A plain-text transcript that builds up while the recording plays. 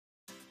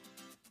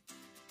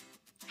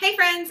Hey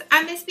friends,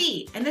 I'm Miss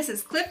B, and this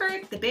is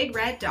Clifford the Big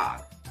Red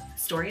Dog,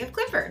 story of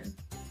Clifford.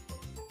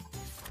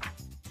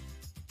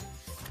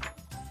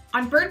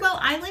 On Birdwell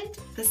Island,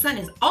 the sun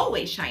is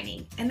always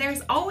shining, and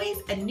there's always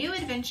a new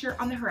adventure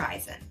on the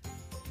horizon.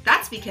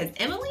 That's because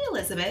Emily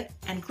Elizabeth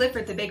and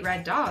Clifford the Big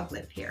Red Dog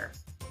live here.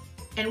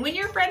 And when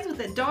you're friends with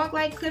a dog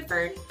like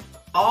Clifford,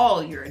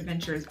 all your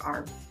adventures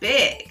are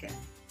big.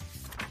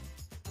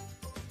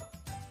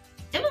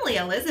 Emily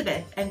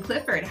Elizabeth and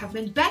Clifford have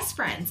been best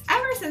friends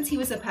ever since he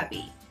was a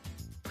puppy.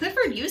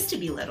 Clifford used to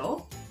be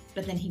little,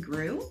 but then he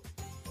grew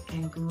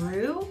and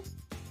grew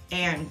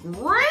and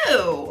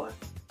grew.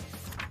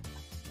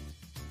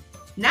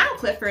 Now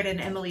Clifford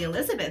and Emily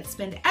Elizabeth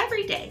spend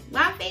every day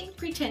laughing,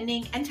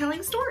 pretending, and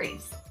telling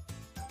stories.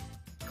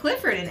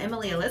 Clifford and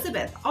Emily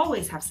Elizabeth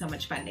always have so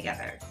much fun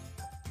together.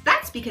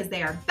 That's because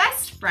they are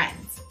best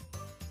friends.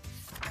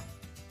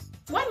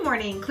 One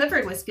morning,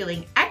 Clifford was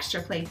feeling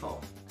extra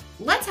playful.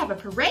 "Let's have a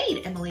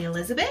parade, Emily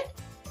Elizabeth,"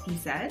 he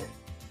said.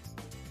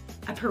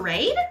 "A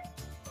parade?"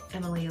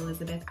 Emily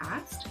Elizabeth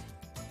asked.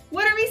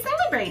 "What are we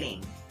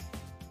celebrating?"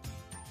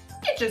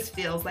 "It just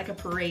feels like a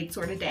parade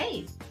sort of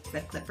day,"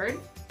 said Clifford.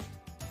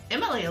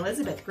 Emily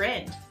Elizabeth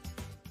grinned.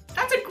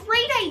 "That's a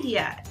great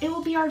idea! It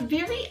will be our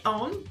very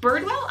own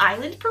Birdwell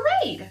Island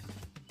parade!"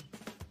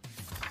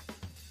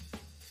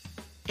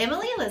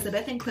 Emily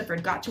Elizabeth and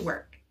Clifford got to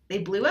work. They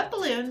blew up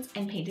balloons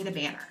and painted a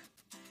banner.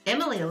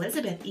 Emily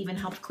Elizabeth even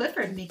helped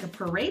Clifford make a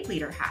parade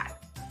leader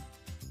hat.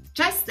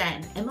 Just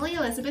then, Emily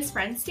Elizabeth's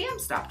friend Sam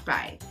stopped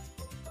by.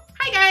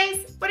 "Hi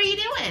guys, what are you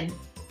doing?"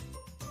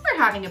 "We're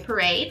having a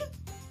parade,"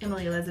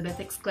 Emily Elizabeth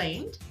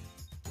exclaimed.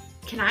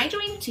 "Can I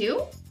join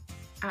too?"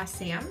 asked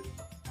Sam.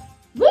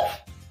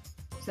 "Woof!"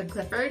 said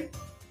Clifford.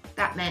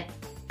 That meant,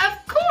 "Of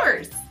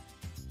course!"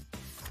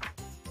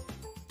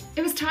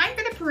 It was time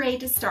for the parade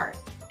to start.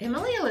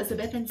 Emily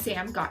Elizabeth and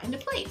Sam got into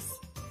place.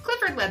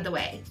 Clifford led the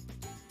way.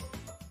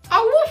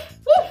 "Oh, woof,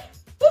 woof,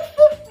 woof,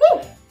 woof,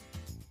 woof!"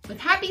 With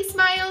happy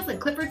smiles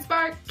and Clifford's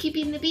bark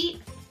keeping the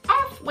beat,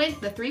 off went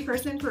the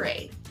three-person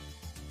parade.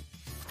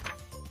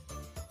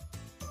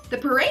 The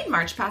parade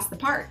marched past the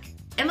park.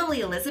 Emily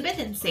Elizabeth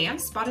and Sam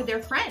spotted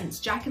their friends,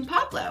 Jack and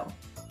Pablo.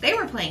 They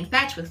were playing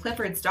fetch with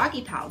Clifford's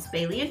doggy pals,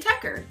 Bailey and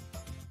Tucker.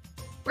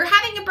 "We're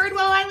having a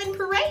Birdwell Island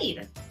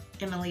parade,"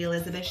 Emily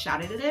Elizabeth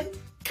shouted at him.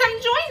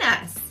 "Come join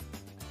us."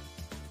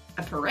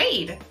 "A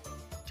parade?"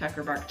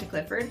 Tucker barked to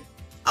Clifford.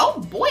 Oh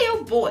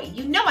boy,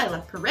 you know I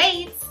love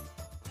parades."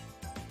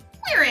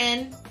 "We're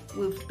in,"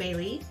 woofed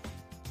Bailey.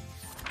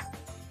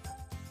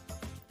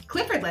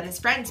 Clifford led his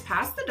friends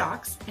past the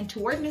docks and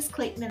toward Miss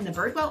Clayton and the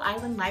Birdwell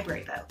Island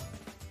Library boat.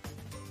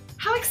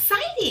 "How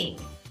exciting!"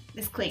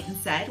 Miss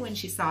Clayton said when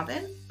she saw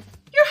them.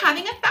 "You're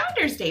having a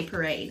Founders Day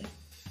parade."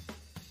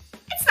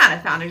 "It's not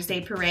a Founders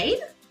Day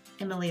parade,"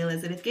 Emily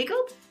Elizabeth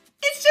giggled.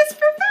 "It's just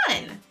for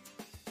fun."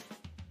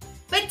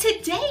 "But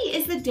today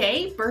is the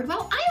day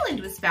Birdwell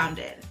Island was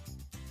founded,"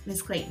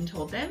 Miss Clayton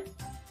told them.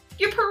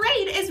 "Your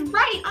parade is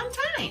right on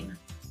time."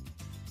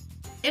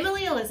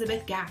 Emily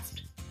Elizabeth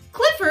gasped.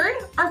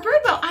 "Clifford, our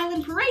Birdwell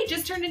Island parade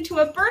just turned into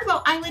a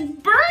Birdwell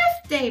Island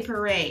birthday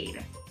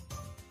parade."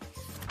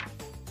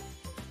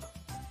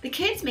 The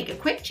kids make a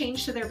quick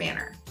change to their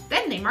banner.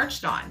 Then they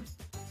marched on.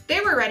 They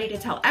were ready to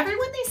tell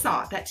everyone they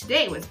saw that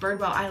today was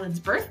Birdwell Island's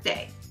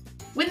birthday.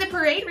 When the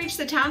parade reached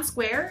the town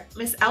square,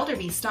 Miss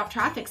Elderby stopped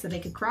traffic so they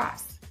could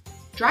cross.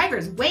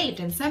 Drivers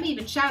waved and some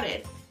even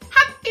shouted,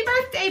 "Happy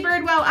birthday,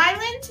 Birdwell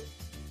Island!"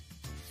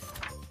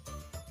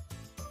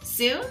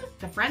 Soon,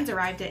 the friends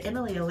arrived at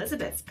Emily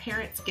Elizabeth's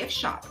parents' gift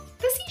shop,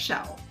 the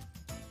Seashell.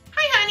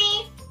 "Hi,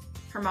 honey!"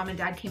 Her mom and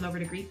dad came over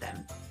to greet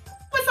them.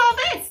 "What's all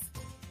this?"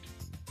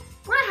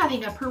 "We're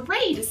having a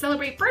parade to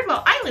celebrate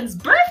Birdwell Island's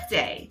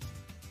birthday,"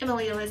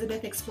 Emily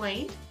Elizabeth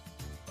explained.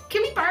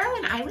 "Can we borrow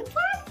an island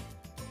flag?"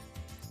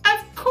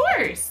 "Of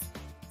course,"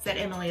 said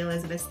Emily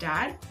Elizabeth's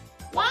dad.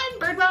 "One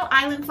Birdwell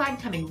Island flag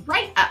coming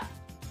right up."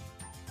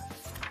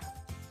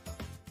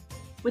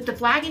 With the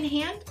flag in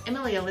hand,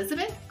 Emily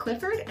Elizabeth,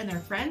 Clifford, and their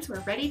friends were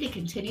ready to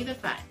continue the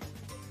fun.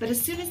 But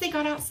as soon as they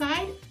got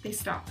outside, they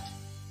stopped.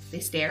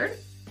 They stared.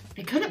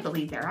 They couldn't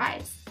believe their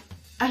eyes.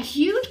 A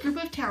huge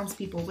group of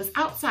townspeople was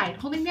outside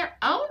holding their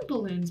own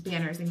balloons,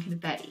 banners, and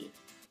confetti.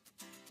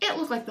 It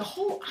looked like the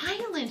whole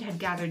island had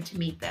gathered to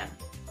meet them.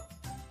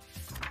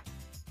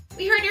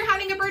 "We heard you're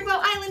having a Birdwell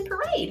Island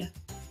parade,"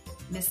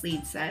 Miss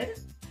Lead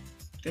said.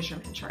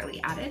 Fisherman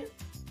Charlie added.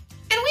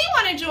 "And we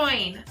want to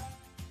join!"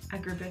 A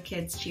group of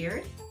kids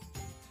cheered.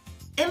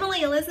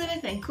 Emily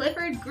Elizabeth and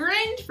Clifford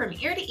grinned from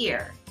ear to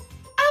ear.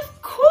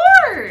 "Of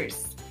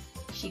course!"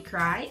 she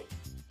cried.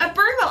 "A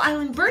Birdwell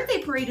Island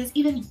birthday parade is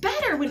even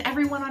better when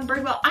everyone on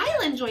Birdwell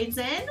Island joins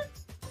in."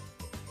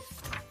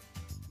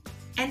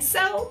 And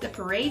so the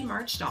parade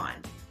marched on.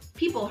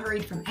 People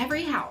hurried from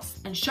every house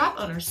and shop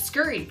owners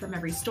scurried from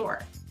every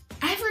store.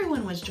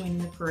 Everyone was joining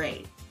the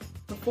parade.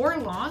 Before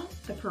long,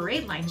 the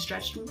parade line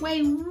stretched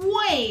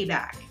way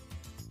back.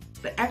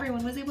 But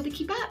everyone was able to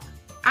keep up.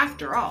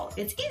 After all,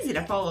 it's easy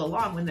to follow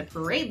along when the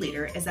parade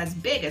leader is as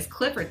big as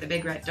Clifford the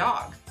Big Red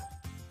Dog.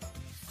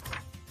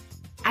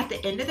 At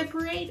the end of the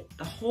parade,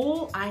 the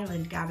whole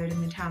island gathered in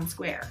the town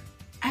square.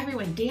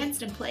 Everyone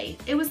danced and played.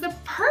 It was the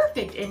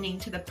perfect ending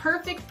to the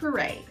perfect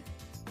parade.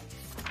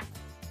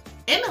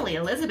 Emily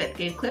Elizabeth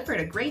gave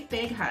Clifford a great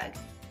big hug.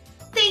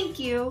 "Thank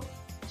you,"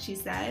 she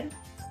said.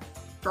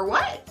 "For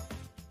what?"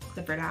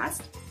 Clifford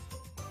asked.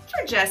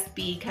 "For just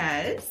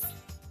because,"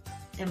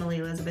 Emily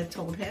Elizabeth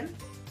told him.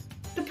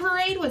 The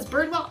parade was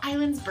Birdwell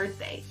Island's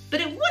birthday,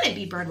 but it wouldn't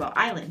be Birdwell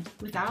Island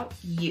without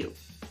you.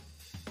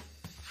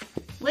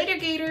 Later,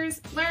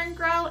 Gators, learn,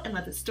 grow, and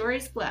let the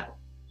stories flow.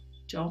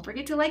 Don't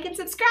forget to like and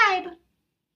subscribe.